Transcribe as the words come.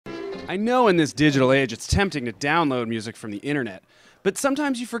I know in this digital age it's tempting to download music from the internet, but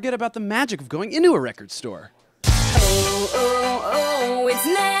sometimes you forget about the magic of going into a record store. Oh, oh, oh, it's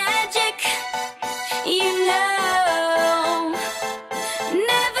magic, you know.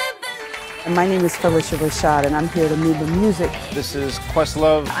 And my name is Felicia Rashad, and I'm here to Amoeba Music. This is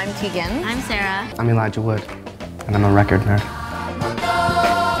Questlove. I'm Tegan. I'm Sarah. I'm Elijah Wood, and I'm a record nerd.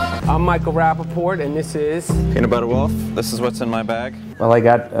 I'm Michael Rappaport, and this is... Peanut Butter Wolf. This is what's in my bag. Well, I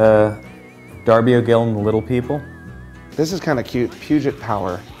got Darby O'Gill and the Little People. This is kind of cute. Puget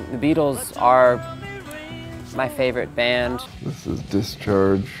Power. The Beatles are my favorite band. This is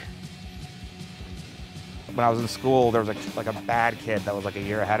Discharge. When I was in school, there was like a bad kid that was like a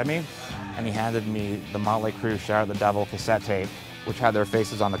year ahead of me, and he handed me the Motley Crue Shout at the Devil cassette tape, which had their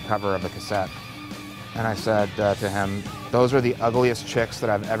faces on the cover of the cassette. And I said to him, "Those are the ugliest chicks that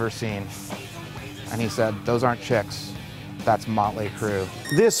I've ever seen." And he said, "Those aren't chicks, that's Motley Crue."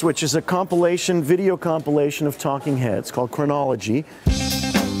 This, which is a compilation, video compilation of Talking Heads called Chronology.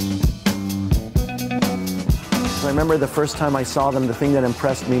 I remember the first time I saw them, the thing that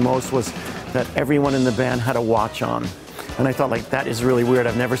impressed me most was that everyone in the band had a watch on. And I thought, like, that is really weird.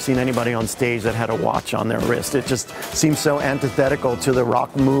 I've never seen anybody on stage that had a watch on their wrist. It just seems so antithetical to the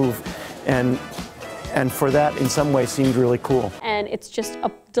rock move. And for that, in some ways, seemed really cool. And it's just a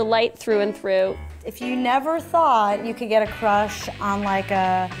delight through and through. If you never thought you could get a crush on like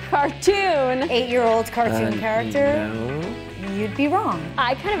a cartoon, 8-year-old cartoon character, no. You'd be wrong.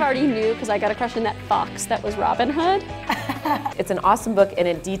 I kind of already knew because I got a crush on that fox that was Robin Hood. It's an awesome book, and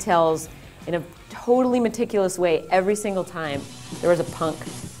it details in a totally meticulous way every single time there was a punk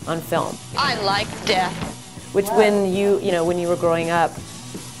on film. I like death. Which when you were growing up,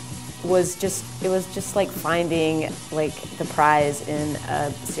 it was just like finding like the prize in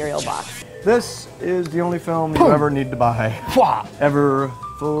a cereal box. This is the only film you ever need to buy. Ever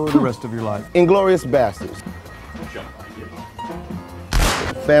for the rest of your life. Inglourious Bastards.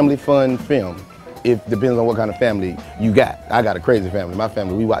 Family fun film. It depends on what kind of family you got. I got a crazy family. My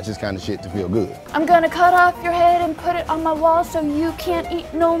family, we watch this kind of shit to feel good. I'm gonna cut off your head and put it on my wall so you can't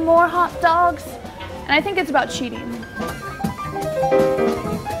eat no more hot dogs. And I think it's about cheating.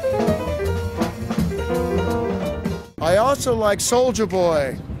 I also like Soulja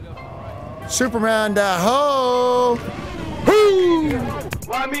Boy. Superman da ho! Woo!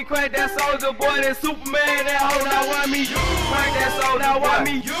 Why me crank that Soulja Boy, that Superman, that hoe, now why me? Crank that soul, now why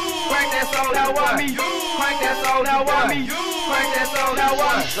me? Crank that soul, now why me? Crank that soul, now why me? Crank that soul, now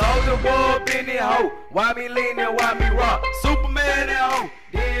why me? Soulja Boy up in that hoe, why me lean and why me rock? Superman that hoe,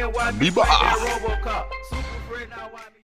 then why me crank that Robocop? Super friend, now why me?